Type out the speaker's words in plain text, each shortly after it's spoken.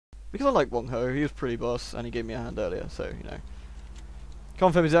Because I like Wong Ho, he was pretty boss, and he gave me a hand earlier, so, you know. Come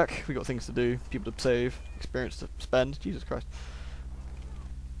on, Femi Zach, we got things to do, people to save, experience to spend, Jesus Christ.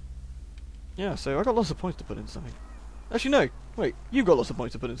 Yeah, so I got lots of points to put into something. Actually, no, wait, you've got lots of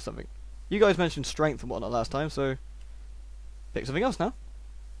points to put into something. You guys mentioned strength and whatnot last time, so pick something else now.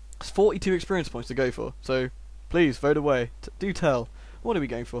 It's 42 experience points to go for, so please vote away. Do tell. What are we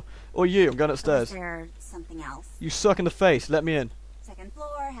going for? Or you, I'm going upstairs. Is there something else? You suck in the face, let me in. Second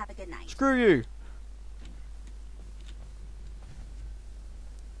floor, have a good night. Screw you!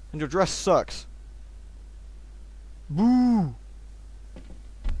 And your dress sucks. Boo!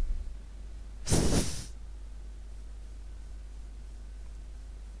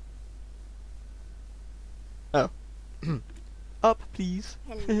 Oh. Up, please.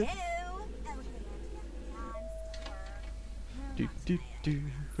 Hello.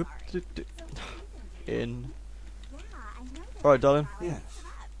 Whoop, do. In. Alright, darling. Yes.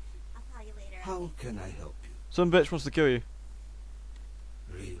 How can I help you? Some bitch wants to kill you.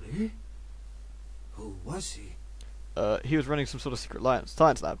 Really? Who was he? He was running some sort of secret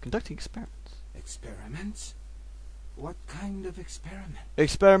science lab, conducting experiments. Experiments? What kind of experiment?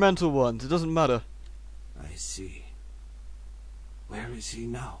 Experimental ones, it doesn't matter. I see. Where is he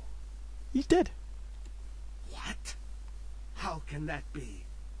now? He's dead. What? How can that be?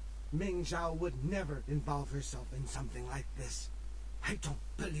 Ming Zhao would never involve herself in something like this. I don't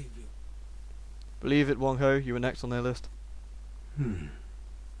believe you. Believe it, Wong Ho, you were next on their list.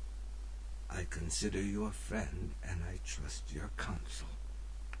 I consider you a friend, and I trust your counsel.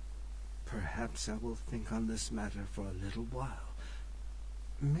 Perhaps I will think on this matter for a little while.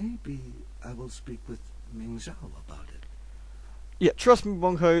 Maybe I will speak with Ming Zhao about it. Yeah, trust me,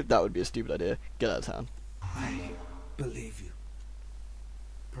 Wong Ho, that would be a stupid idea. Get out of town. I believe you.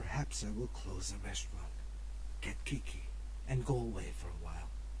 Perhaps I will close the restaurant, get Kiki, and go away for a while.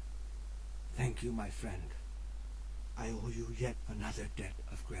 Thank you, my friend. I owe you yet another debt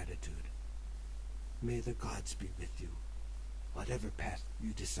of gratitude. May the gods be with you, whatever path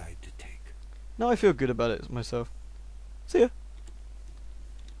you decide to take. Now I feel good about it myself. See ya.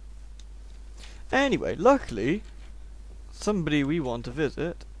 Anyway, luckily, somebody we want to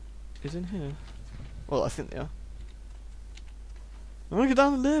visit is in here. Well, I think they are. I want to go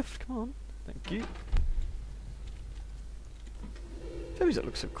down the lift. Come on. Thank you. Fairies, that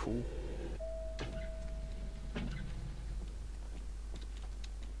looks so cool.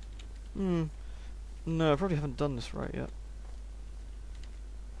 No, I probably haven't done this right yet.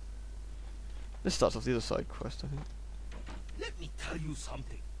 This starts off the other side quest, I think. Let me tell you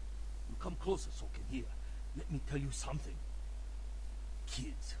something. You come closer so I can hear. Let me tell you something.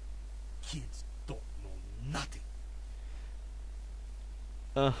 Kids don't know nothing.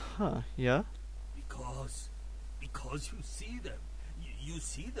 Yeah? Because you see them. You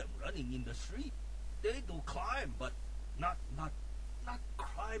see them running in the street. They do crime, but not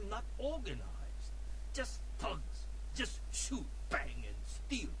crime, not organized. Just thugs. Just shoot, bang, and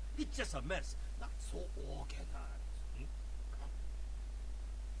steal. It's just a mess. Not so organized.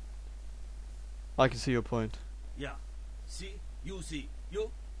 I can see your point. Yeah. See? You see? You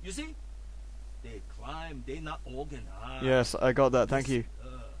see? They climb, they not organized. Yes, I got that, thank you.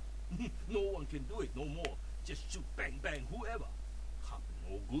 No one can do it no more. Just shoot, bang, bang, whoever. Cop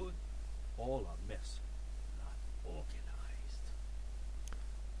no good. All a mess. Not organized.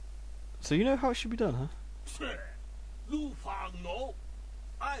 So you know how it should be done, huh? Lu Fang, no.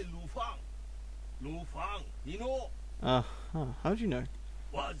 I Lu Fang. Lu Fang, you know. How'd you know?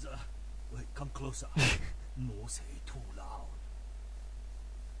 Was, wait, come closer. No say too loud.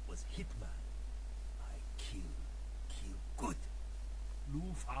 Was Hitman. I kill good. Lu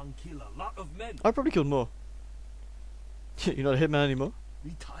Fang kill a lot of men. I probably killed more. You're not a hitman anymore?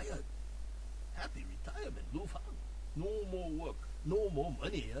 Retired. Happy retirement, Lu Fang. No more work, no more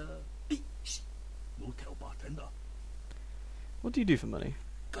money. Shh. No tell bartender. What do you do for money?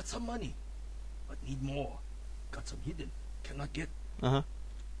 Got some money, but need more. Got some hidden, cannot get.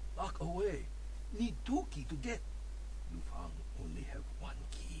 Lock away. Need 2 key to get. Lu Fang only have 1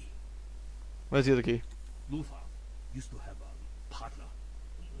 key. Where's the other key? Lu Fang used to have a partner.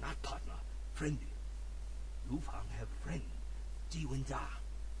 Not partner, friendly. Lu Fang have friend. Ji Wenjia.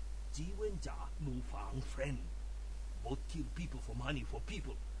 Ji Wenjia, Lu Fang friend. Both kill people for money, for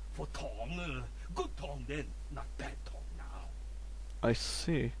people. For tong. Good tong then, not bad tong now. I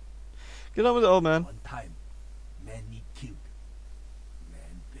see. Get on with it, old man. One time, man need killed.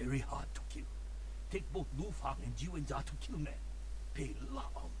 Man very hard to kill. Take both Lu Fang and Ji Wenjia to kill man. Pay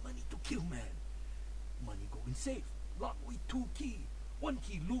lot of money to kill man. Money go in safe. Lock with 2 key. 1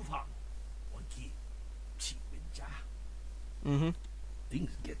 key Lu Fang. 1 key Ji Wenjia. things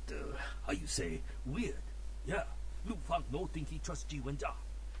get, how you say, weird. Yeah, Lu Fang no think he trusts Ji Wenjia.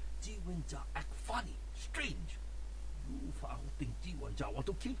 Ji Wenjia act funny, strange. Lu Fang think Ji Wenjia want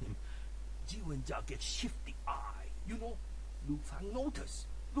to kill him. Ji Wenjia get shifty eye, you know. Lu Fang notice.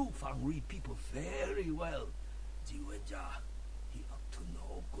 Lu Fang read people very well. Ji Wenjia, he up to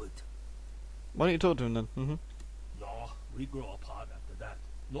no good. Why don't you talk to him then? No, we grow apart after that.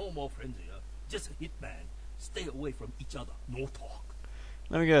 No more friends here. Just a hitman. Stay away from each other. No talk.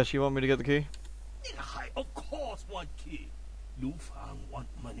 Let me guess, you want me to get the key? I, of course, want key. Lu Fang want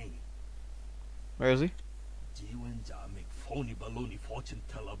money. Where is he? Ji Wenjia make phony baloney fortune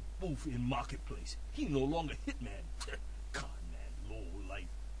teller booth in marketplace. He no longer hitman. Con man, low life.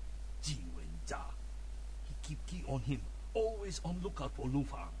 Ji Wenjia. He keep key on him. Always on lookout for Lu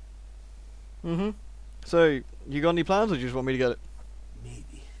Fang. So, you got any plans or you just want me to get it?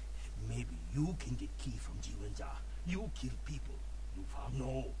 Maybe you can get key from Ji Wenjia. You kill people. Lu Fang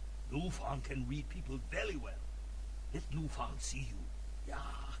no. Lu Fang can read people very well. Let Lu Fang see you. Yeah,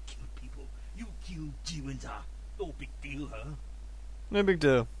 kill people. You kill Ji Wenjia. No big deal, huh? No big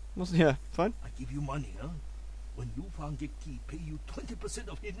deal. Yeah, fine. I give you money, huh? When Lu Fang get key, pay you 20%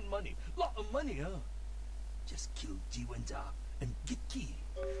 of hidden money. Lot of money, huh? Just kill Ji Wenjia and get key.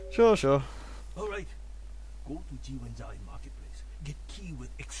 Sure. All right. Go to Ji Wenjia in marketplace. Get key with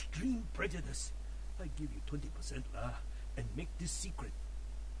extreme prejudice. I give you 20%, and make this secret.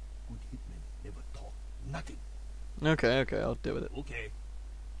 Good hitmen never talk. Nothing. Okay, I'll deal with it. Okay.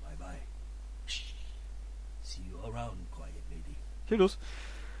 Bye-bye. Shh. See you around, quiet lady. Toodles.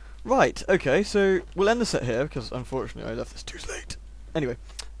 Right, okay, so we'll end the set here, because unfortunately I left this too late. Anyway,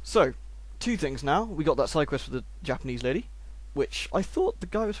 so, two things now. We got that side quest for the Japanese lady, which I thought the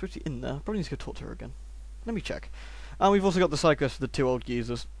guy was supposed to be in there. Probably need to go talk to her again. Let me check. And we've also got the side quest for the two old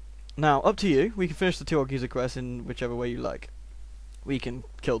geezers. Now, up to you. We can finish the two old geezer quest in whichever way you like. We can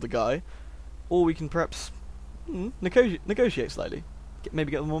kill the guy, or we can perhaps negotiate slightly.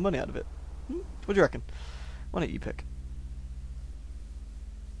 Maybe get more money out of it. What do you reckon? Why don't you pick?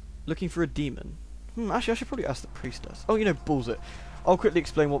 Looking for a demon. Actually, I should probably ask the priestess. Oh, balls it. I'll quickly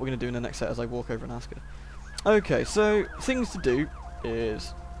explain what we're going to do in the next set as I walk over and ask her. Okay, so things to do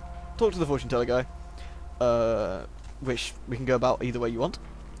is talk to the fortune teller guy, which we can go about either way you want.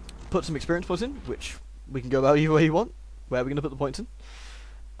 Put some experience points in, which we can go about either way you want. Where are we going to put the points in?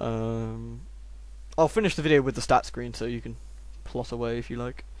 I'll finish the video with the stat screen so you can plot away if you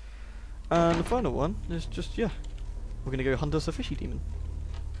like. And the final one is just, we're going to go hunt us a fishy demon.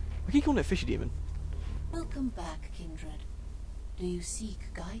 I keep calling it fishy demon. Welcome back, Kindred. Do you seek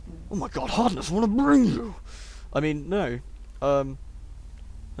guidance? Oh my god, Hardness, I want to bring you! I mean, no. I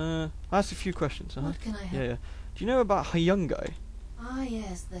asked a few questions. What can I help? Yeah. Do you know about a young guy? Ah,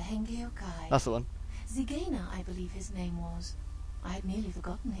 yes, the Hengyokai. That's the one. Zigena, I believe his name was. I had nearly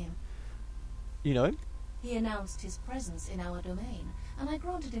forgotten him. You know him? He announced his presence in our domain, and I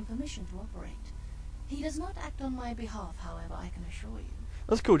granted him permission to operate. He does not act on my behalf, however, I can assure you.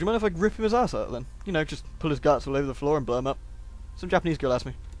 That's cool. Do you mind if I rip him his ass out then? Just pull his guts all over the floor and blow him up. Some Japanese girl asked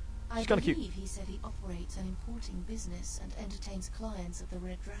me. She's kind of cute. He said he operates an importing business and entertains clients of the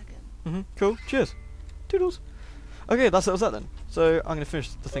Red Dragon. Cool. Cheers. Toodles. Okay, that settles that then. So I'm going to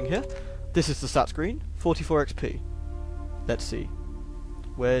finish the thing here. This is the stat screen. 44 XP. Let's see.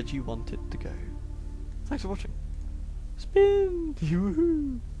 Where do you want it to go? Thanks for watching. Spin!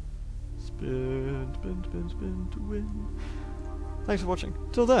 Yoo-hoo! Spin to win. Thanks for watching.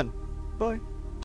 Till then, bye.